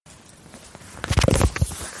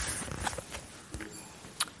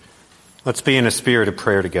Let's be in a spirit of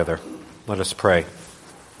prayer together. Let us pray.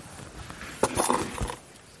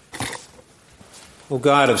 O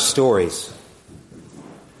God of stories,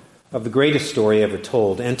 of the greatest story ever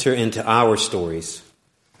told, enter into our stories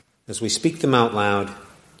as we speak them out loud,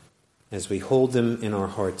 as we hold them in our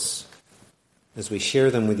hearts, as we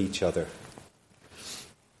share them with each other,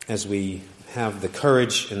 as we have the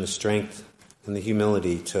courage and the strength and the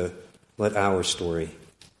humility to let our story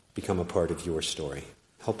become a part of your story.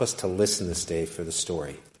 Help us to listen this day for the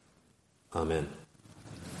story. Amen.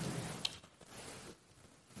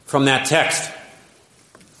 From that text,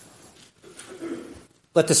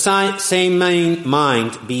 let the same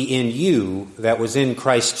mind be in you that was in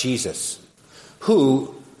Christ Jesus,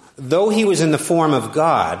 who, though he was in the form of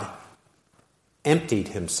God, emptied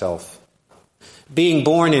himself, being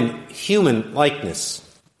born in human likeness,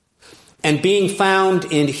 and being found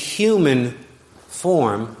in human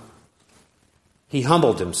form, he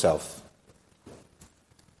humbled himself.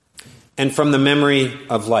 And from the memory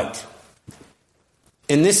of light.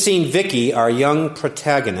 In this scene, Vicky, our young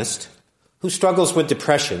protagonist, who struggles with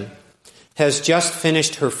depression, has just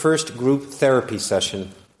finished her first group therapy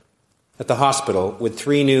session at the hospital with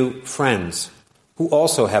 3 new friends who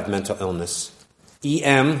also have mental illness.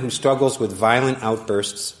 E.M., who struggles with violent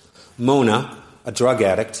outbursts, Mona, a drug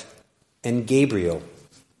addict, and Gabriel,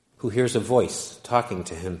 who hears a voice talking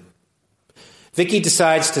to him. Vicky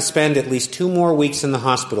decides to spend at least 2 more weeks in the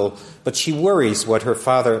hospital, but she worries what her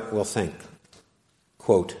father will think.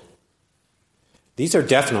 Quote, "These are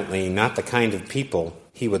definitely not the kind of people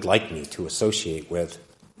he would like me to associate with.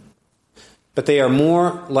 But they are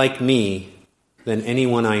more like me than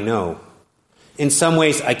anyone I know. In some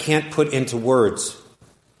ways I can't put into words.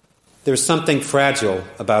 There's something fragile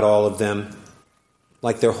about all of them,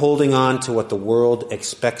 like they're holding on to what the world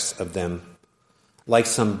expects of them, like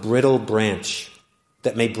some brittle branch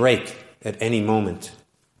that may break at any moment.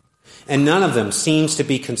 And none of them seems to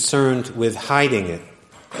be concerned with hiding it,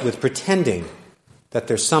 with pretending that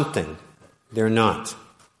there's something they're not."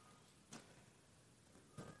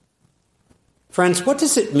 Friends, what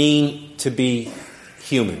does it mean to be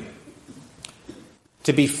human?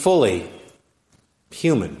 To be fully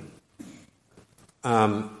human?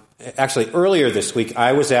 Actually, earlier this week,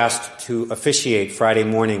 I was asked to officiate Friday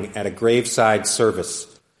morning at a graveside service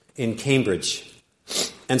in Cambridge.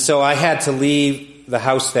 And so I had to leave the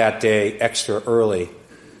house that day extra early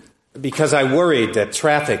because I worried that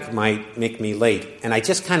traffic might make me late. And I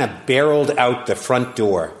just kind of barreled out the front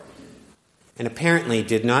door and apparently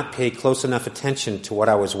did not pay close enough attention to what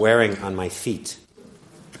I was wearing on my feet.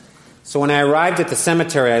 So when I arrived at the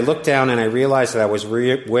cemetery, I looked down and I realized that I was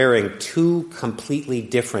wearing 2 completely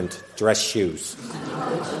different dress shoes.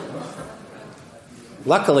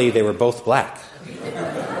 Luckily, they were both black.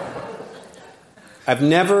 I've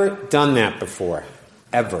never done that before,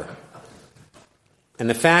 ever. And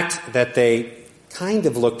the fact that they kind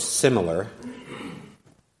of looked similar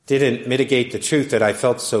didn't mitigate the truth that I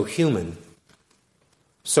felt so human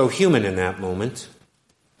in that moment.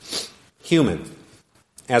 Human.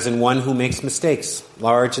 As in one who makes mistakes,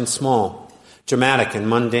 large and small, dramatic and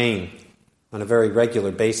mundane, on a very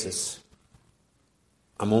regular basis.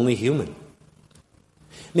 I'm only human.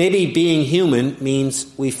 Maybe being human means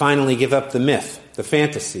we finally give up the myth, the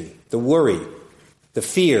fantasy, the worry, the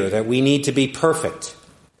fear that we need to be perfect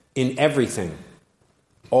in everything,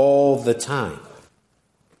 all the time.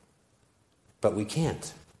 But we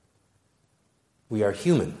can't. We are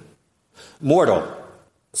human, mortal,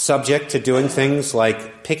 subject to doing things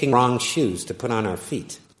like picking wrong shoes to put on our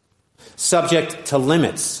feet, subject to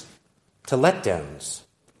limits, to letdowns.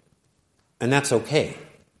 And that's okay,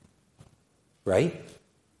 right?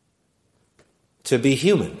 To be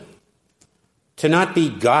human, to not be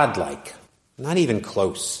godlike, not even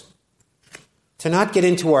close, to not get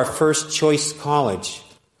into our first choice college,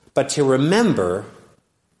 but to remember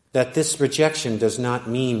that this rejection does not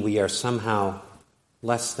mean we are somehow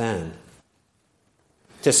less than.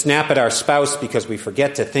 To snap at our spouse because we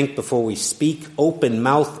forget to think before we speak, open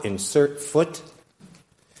mouth, insert foot.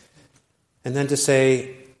 And then to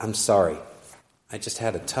say, "I'm sorry, I just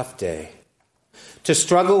had a tough day." To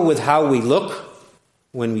struggle with how we look,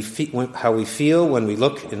 how we feel when we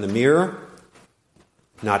look in the mirror.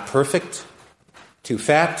 Not perfect, too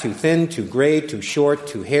fat, too thin, too gray, too short,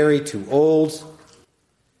 too hairy, too old.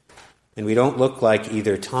 And we don't look like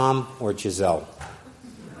either Tom or Giselle.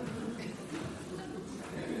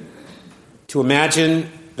 To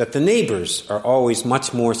imagine that the neighbors are always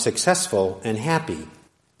much more successful and happy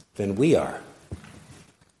than we are.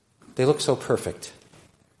 They look so perfect.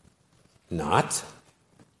 Not.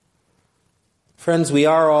 Friends, we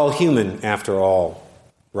are all human after all,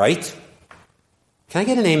 right? Can I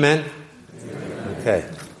get an amen? Okay.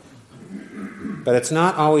 But it's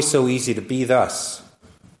not always so easy to be thus,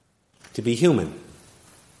 to be human,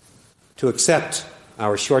 to accept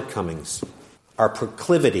our shortcomings, our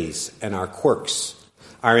proclivities and our quirks,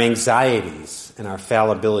 our anxieties and our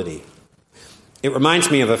fallibility. It reminds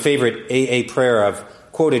me of a favorite AA prayer I've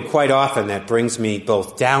quoted quite often that brings me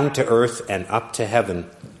both down to earth and up to heaven,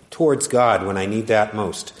 towards God when I need that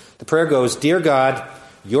most. The prayer goes, "Dear God,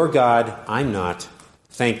 you're God, I'm not.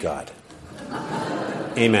 Thank God."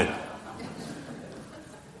 Amen.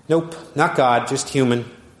 Nope, not God, just human.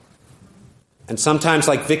 And sometimes,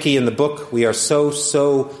 like Vicky in the book, we are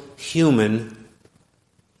so human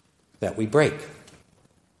that we break.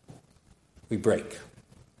 We break.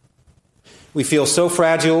 We feel so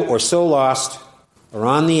fragile or so lost or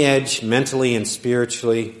on the edge mentally and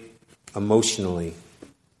spiritually, emotionally,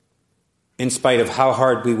 in spite of how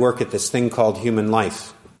hard we work at this thing called human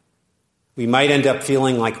life. We might end up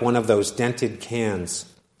feeling like one of those dented cans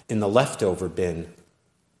in the leftover bin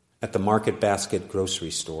at the Market Basket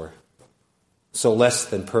grocery store. So less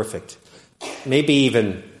than perfect, maybe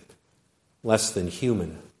even less than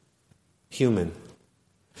human. Human.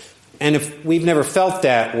 And if we've never felt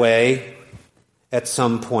that way at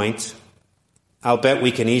some point, I'll bet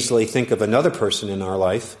we can easily think of another person in our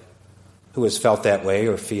life who has felt that way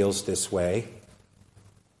or feels this way.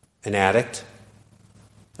 An addict,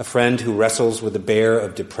 a friend who wrestles with the bear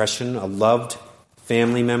of depression, a loved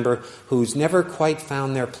family member who's never quite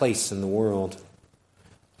found their place in the world.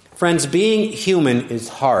 Friends, being human is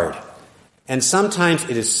hard, and sometimes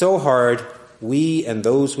it is so hard we and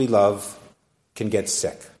those we love can get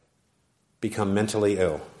sick, become mentally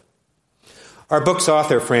ill. Our book's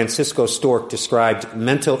author, Francisco Stork, described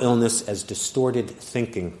mental illness as distorted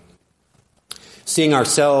thinking, seeing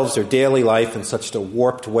ourselves or daily life in such a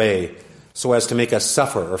warped way so as to make us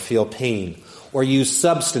suffer or feel pain, or use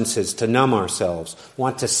substances to numb ourselves,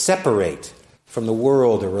 want to separate from the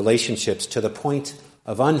world or relationships to the point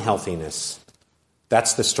of unhealthiness.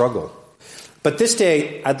 That's the struggle. But this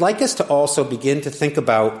day, I'd like us to also begin to think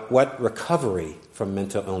about what recovery from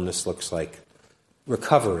mental illness looks like.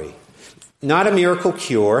 Recovery. Not a miracle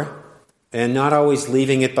cure, and not always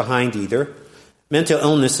leaving it behind either. Mental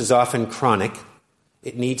illness is often chronic.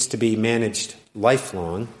 It needs to be managed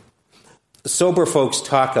lifelong. Sober folks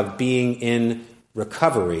talk of being in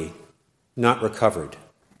recovery, not recovered.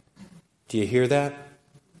 Do you hear that?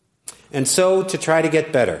 And so, to try to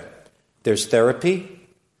get better, there's therapy,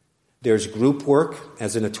 there's group work,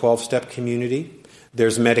 as in a 12-step community,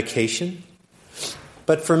 there's medication.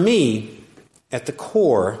 But for me, at the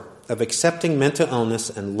core of accepting mental illness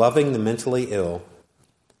and loving the mentally ill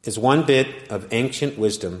is one bit of ancient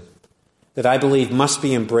wisdom that I believe must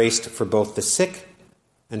be embraced for both the sick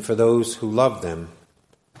and for those who love them,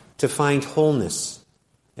 to find wholeness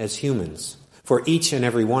as humans for each and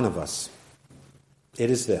every one of us. It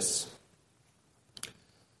is this: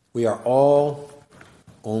 we are all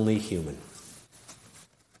only human.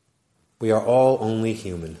 We are all only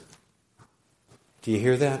human. Do you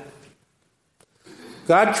hear that?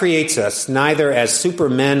 God creates us neither as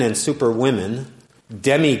supermen and superwomen,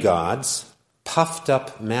 demigods, puffed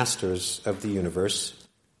up masters of the universe.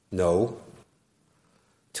 No.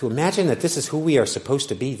 To imagine that this is who we are supposed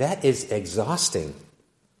to be, that is exhausting.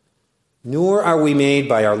 Nor are we made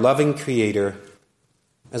by our loving Creator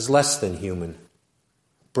as less than human,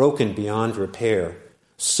 broken beyond repair,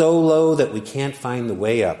 so low that we can't find the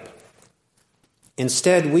way up.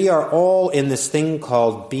 Instead, we are all in this thing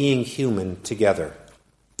called being human together,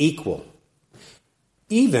 equal.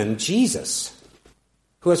 Even Jesus,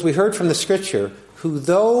 who, as we heard from the Scripture, who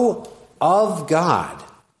though of God,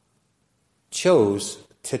 chose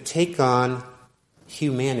to take on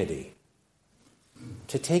humanity.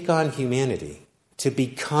 To take on humanity. To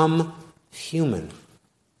become human.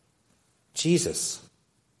 Jesus,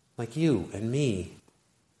 like you and me.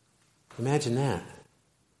 Imagine that.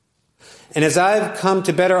 And as I've come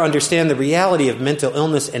to better understand the reality of mental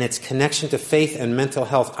illness and its connection to faith and mental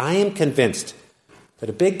health, I am convinced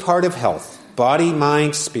that a big part of health, body,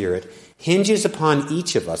 mind, spirit, hinges upon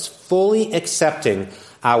each of us fully accepting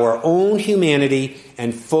our own humanity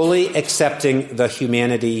and fully accepting the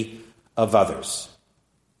humanity of others.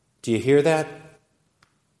 Do you hear that?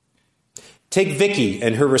 Take Vicky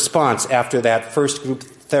and her response after that first group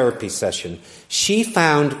therapy session. She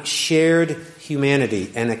found shared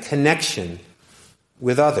humanity and a connection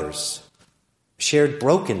with others, shared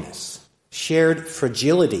brokenness, shared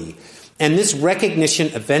fragility. And this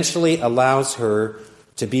recognition eventually allows her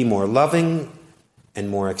to be more loving and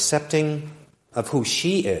more accepting of who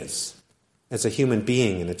she is as a human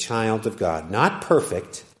being and a child of God. Not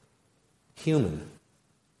perfect, human.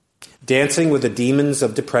 Dancing with the demons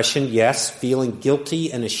of depression, yes. Feeling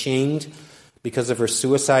guilty and ashamed because of her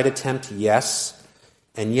suicide attempt, yes.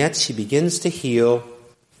 And yet she begins to heal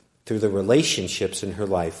through the relationships in her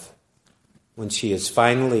life when she is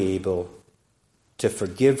finally able to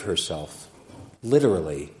forgive herself,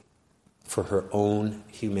 literally, for her own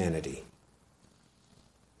humanity.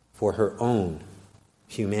 For her own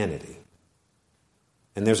humanity.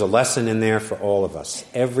 And there's a lesson in there for all of us,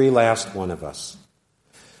 every last one of us.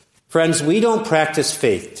 Friends, we don't practice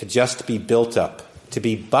faith to just be built up, to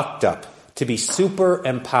be bucked up, to be super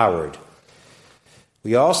empowered.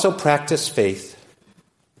 We also practice faith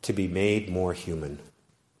to be made more human.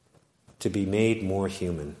 To be made more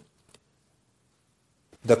human.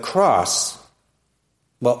 The cross,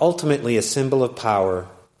 while ultimately a symbol of power,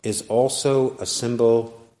 is also a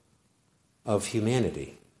symbol of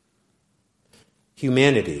humanity.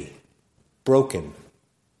 Humanity, broken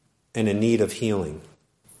and in need of healing.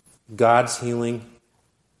 God's healing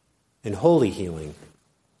and holy healing,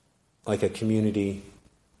 like a community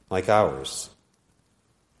like ours.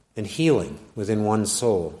 And healing within one's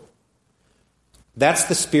soul. That's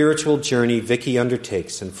the spiritual journey Vicky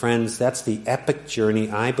undertakes. And friends, that's the epic journey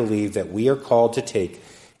I believe that we are called to take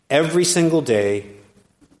every single day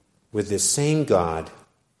with this same God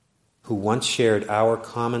who once shared our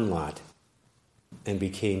common lot and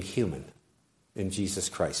became human in Jesus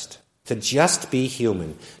Christ. To just be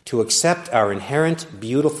human, to accept our inherent,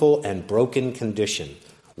 beautiful, and broken condition,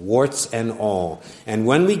 warts and all. And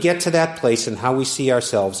when we get to that place in how we see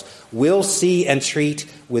ourselves, we'll see and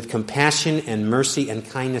treat with compassion and mercy and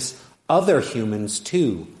kindness other humans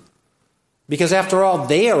too. Because after all,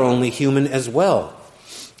 they are only human as well.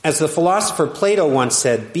 As the philosopher Plato once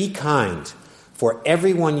said, be kind, for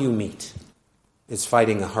everyone you meet is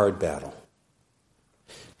fighting a hard battle.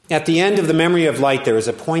 At the end of The Memory of Light, there is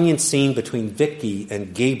a poignant scene between Vicky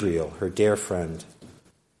and Gabriel, her dear friend.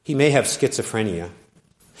 He may have schizophrenia.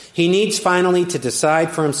 He needs finally to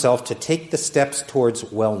decide for himself to take the steps towards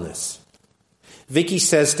wellness. Vicky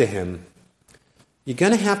says to him, you're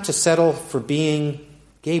going to have to settle for being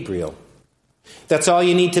Gabriel. That's all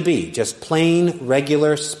you need to be, just plain,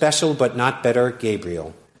 regular, special, but not better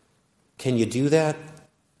Gabriel. Can you do that?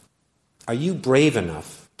 Are you brave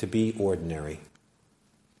enough to be ordinary?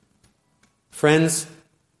 Friends,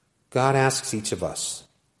 God asks each of us,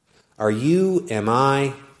 am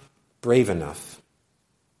I brave enough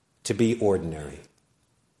to be ordinary?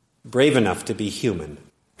 Brave enough to be human?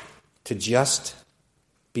 To just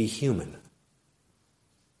be human?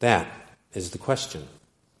 That is the question.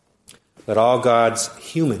 Let all God's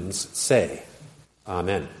humans say,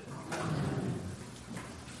 Amen.